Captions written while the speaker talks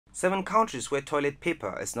7 countries where toilet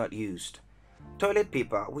paper is not used. Toilet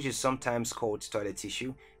paper, which is sometimes called toilet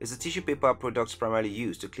tissue, is a tissue paper product primarily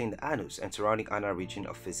used to clean the anus and surrounding anal region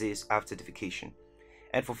of feces after defecation,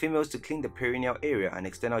 and for females to clean the perineal area and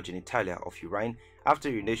external genitalia of urine after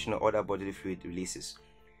urination or other bodily fluid releases.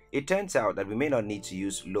 It turns out that we may not need to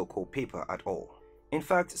use local paper at all. In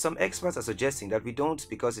fact, some experts are suggesting that we don't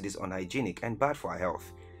because it is unhygienic and bad for our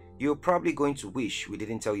health. You're probably going to wish we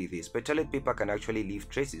didn't tell you this, but toilet paper can actually leave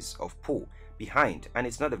traces of poo behind, and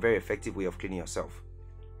it's not a very effective way of cleaning yourself.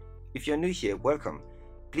 If you're new here, welcome.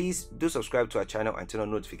 Please do subscribe to our channel and turn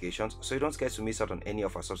on notifications so you don't get to miss out on any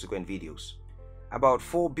of our subsequent videos. About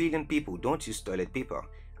 4 billion people don't use toilet paper.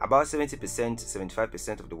 About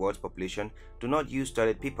 70%-75% of the world's population do not use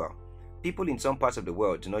toilet paper. People in some parts of the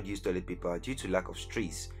world do not use toilet paper due to lack of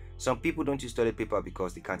strays. Some people don't use toilet paper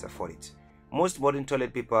because they can't afford it. Most modern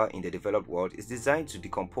toilet paper in the developed world is designed to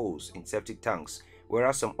decompose in septic tanks,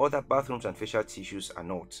 whereas some other bathrooms and facial tissues are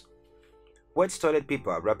not. Wet toilet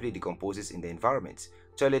paper rapidly decomposes in the environment.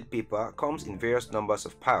 Toilet paper comes in various numbers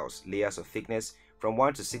of piles, layers of thickness from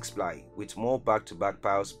 1 to 6 ply, with more back-to-back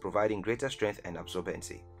piles providing greater strength and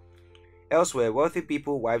absorbency. Elsewhere, wealthy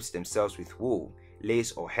people wipe themselves with wool,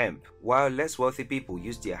 lace or hemp, while less wealthy people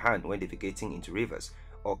use their hand when defecating into rivers,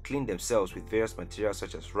 or clean themselves with various materials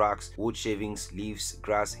such as rags, wood shavings, leaves,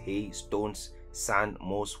 grass, hay, stones, sand,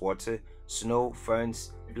 moss, water, snow,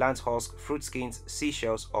 ferns, plant husks, fruit skins,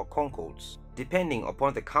 seashells, or conchs, depending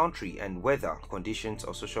upon the country and weather conditions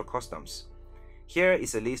or social customs. Here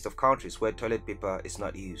is a list of countries where toilet paper is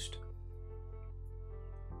not used.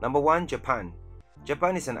 Number 1. Japan.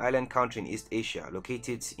 Japan is an island country in East Asia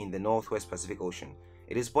located in the Northwest Pacific Ocean.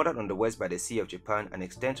 It is bordered on the west by the Sea of Japan and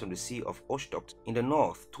extends from the Sea of Okhotsk in the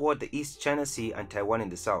north toward the East China Sea and Taiwan in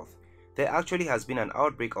the south. There actually has been an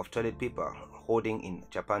outbreak of toilet paper hoarding in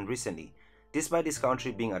Japan recently. Despite this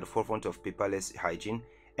country being at the forefront of paperless hygiene,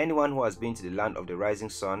 anyone who has been to the land of the rising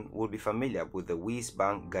sun will be familiar with the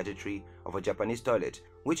whiz-bang gadgetry of a Japanese toilet,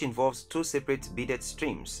 which involves 2 separate beaded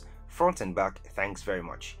streams, front and back, thanks very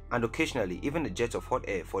much, and occasionally even a jet of hot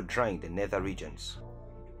air for drying the nether regions.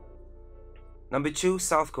 Number 2.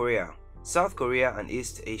 South Korea. South Korea, an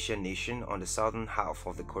East Asian nation on the southern half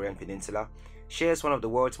of the Korean peninsula, shares one of the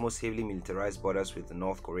world's most heavily militarized borders with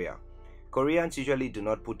North Korea. Koreans usually do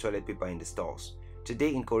not put toilet paper in the stalls.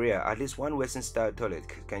 Today in Korea, at least one Western-style toilet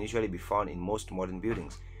can usually be found in most modern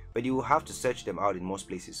buildings, but you will have to search them out in most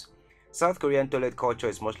places. South Korean toilet culture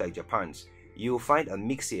is much like Japan's. You will find a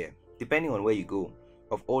mix here, depending on where you go,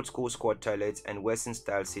 of old-school squat toilets and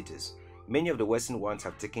Western-style sitters. Many of the Western ones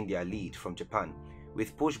have taken their lead from Japan,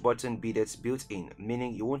 with push-button bidets built in,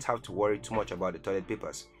 meaning you won't have to worry too much about the toilet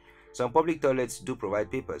papers. Some public toilets do provide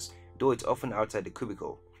papers, though it's often outside the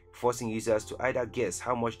cubicle, forcing users to either guess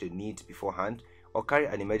how much they need beforehand or carry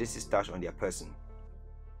an emergency stash on their person.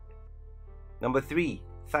 Number 3.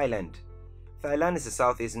 Thailand. Thailand is a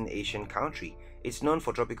Southeastern Asian country. It's known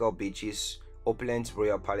for tropical beaches, opulent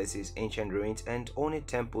royal palaces, ancient ruins, and ornate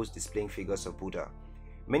temples displaying figures of Buddha.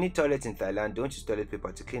 Many toilets in Thailand don't use toilet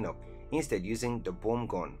paper to clean up, instead using the bomb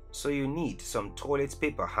gun. So you need some toilet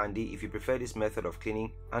paper handy if you prefer this method of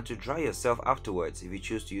cleaning, and to dry yourself afterwards if you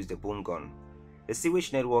choose to use the boom gun. The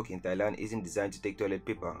sewage network in Thailand isn't designed to take toilet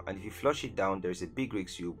paper, and if you flush it down, there is a big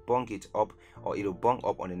risk you bung it up or it'll bung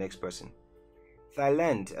up on the next person.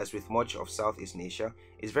 Thailand, as with much of Southeast Asia,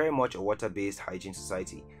 is very much a water-based hygiene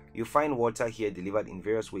society. You find water here delivered in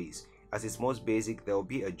various ways. As its most basic, there will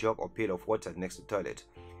be a jug or pail of water next to the toilet.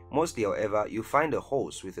 Mostly, however, you find a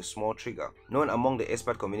hose with a small trigger, known among the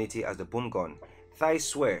expert community as the boom gun. Thais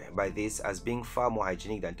swear by this as being far more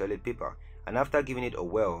hygienic than toilet paper, and after giving it a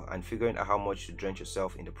whirl and figuring out how much to drench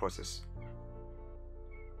yourself in the process.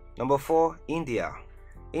 Number 4. India.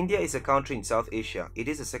 India is a country in South Asia. It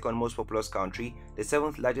is the second most populous country, the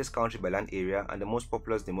 7th largest country by land area, and the most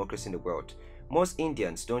populous democracy in the world. Most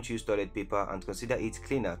Indians don't use toilet paper and consider it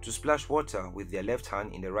cleaner to splash water with their left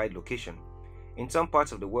hand in the right location. In some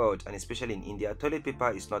parts of the world, and especially in India, toilet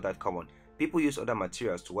paper is not that common. People use other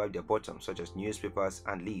materials to wipe their bottoms, such as newspapers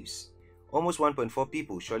and leaves. Almost 1.4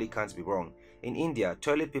 people surely can't be wrong. In India,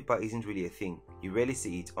 toilet paper isn't really a thing. You rarely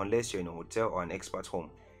see it unless you're in a hotel or an expat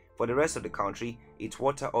home. For the rest of the country, it's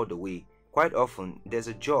water all the way. Quite often, there's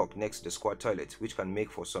a jug next to the squat toilet, which can make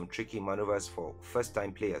for some tricky maneuvers for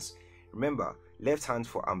first-time players. Remember, left hand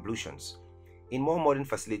for ablutions. In more modern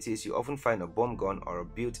facilities, you often find a bomb gun or a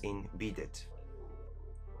built-in bidet.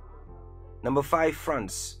 Number 5.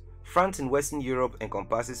 France. France in Western Europe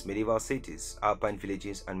encompasses medieval cities, alpine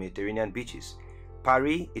villages, and Mediterranean beaches.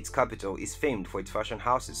 Paris, its capital, is famed for its fashion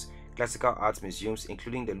houses, classical art museums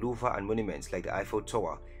including the Louvre, and monuments like the Eiffel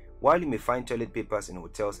Tower. While you may find toilet papers in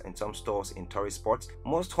hotels and some stores in tourist spots,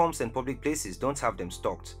 most homes and public places don't have them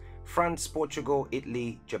stocked. France, Portugal,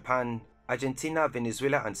 Italy, Japan, Argentina,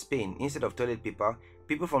 Venezuela and Spain, instead of toilet paper,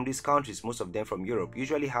 people from these countries, most of them from Europe,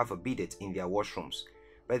 usually have a bidet in their washrooms.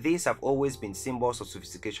 But these have always been symbols of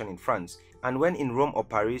sophistication in France, and when in Rome or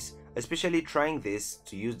Paris, especially trying this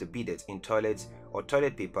to use the bidet in toilets or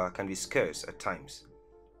toilet paper can be scarce at times.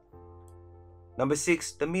 Number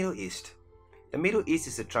 6. The Middle East. The Middle East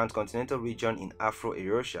is a transcontinental region in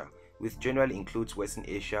Afro-Eurasia, which generally includes Western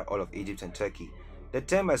Asia, all of Egypt and Turkey. The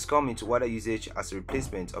term has come into wider usage as a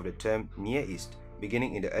replacement of the term Near East,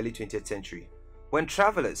 beginning in the early 20th century. When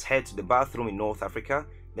travelers head to the bathroom in North Africa,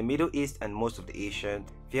 the Middle East and most of the Asia,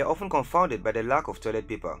 they are often confounded by the lack of toilet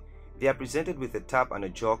paper. They are presented with a tap and a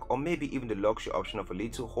jug, or maybe even the luxury option of a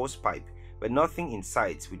little hose pipe, but nothing in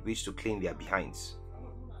sight with which to clean their behinds.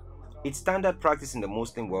 It's standard practice in the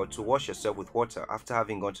Muslim world to wash yourself with water after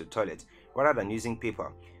having gone to the toilet, rather than using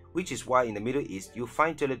paper, which is why in the Middle East you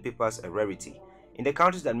find toilet papers a rarity. In the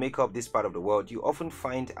countries that make up this part of the world, you often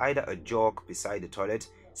find either a jug beside the toilet,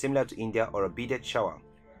 similar to India, or a beaded shower.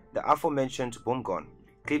 The aforementioned boom gun,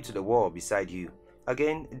 clipped to the wall beside you.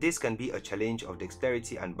 Again, this can be a challenge of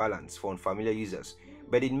dexterity and balance for unfamiliar users,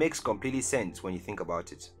 but it makes completely sense when you think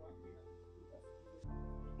about it.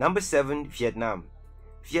 Number 7. Vietnam.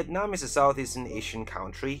 Vietnam is a Southeastern Asian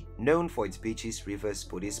country known for its beaches, rivers,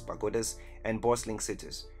 Buddhist pagodas, and bustling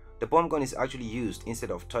cities. The bomb gun is actually used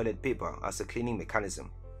instead of toilet paper as a cleaning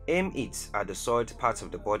mechanism. Aim it at the soiled parts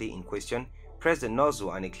of the body in question, press the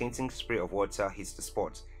nozzle and a cleansing spray of water hits the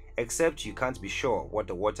spot, except you can't be sure what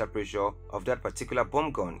the water pressure of that particular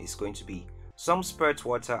bomb gun is going to be. Some spurt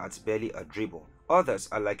water at barely a dribble. Others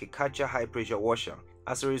are like a Karcher high pressure washer.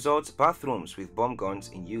 As a result, bathrooms with bomb guns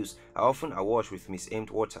in use are often awash with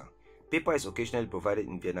misaimed water. Paper is occasionally provided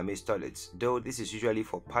in Vietnamese toilets, though this is usually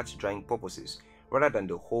for patch drying purposes rather than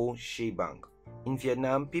the whole shebang. In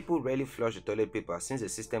Vietnam, people rarely flush the toilet paper since the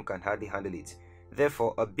system can hardly handle it.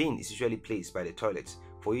 Therefore, a bin is usually placed by the toilet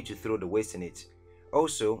for you to throw the waste in it.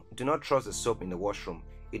 Also, do not trust the soap in the washroom.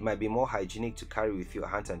 It might be more hygienic to carry with you a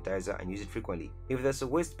hand sanitizer and use it frequently. If there's a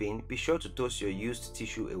waste bin, be sure to toss your used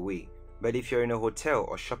tissue away. But if you're in a hotel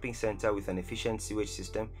or shopping center with an efficient sewage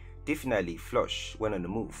system, definitely flush when on the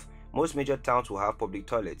move. Most major towns will have public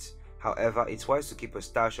toilets. However, it's wise to keep a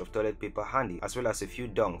stash of toilet paper handy as well as a few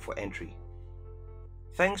dung for entry.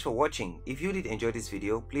 Thanks for watching. If you did enjoy this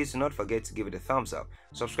video, please do not forget to give it a thumbs up,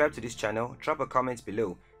 subscribe to this channel, drop a comment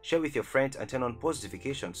below, share with your friends and turn on post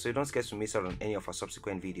notifications so you don't get to miss out on any of our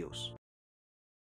subsequent videos.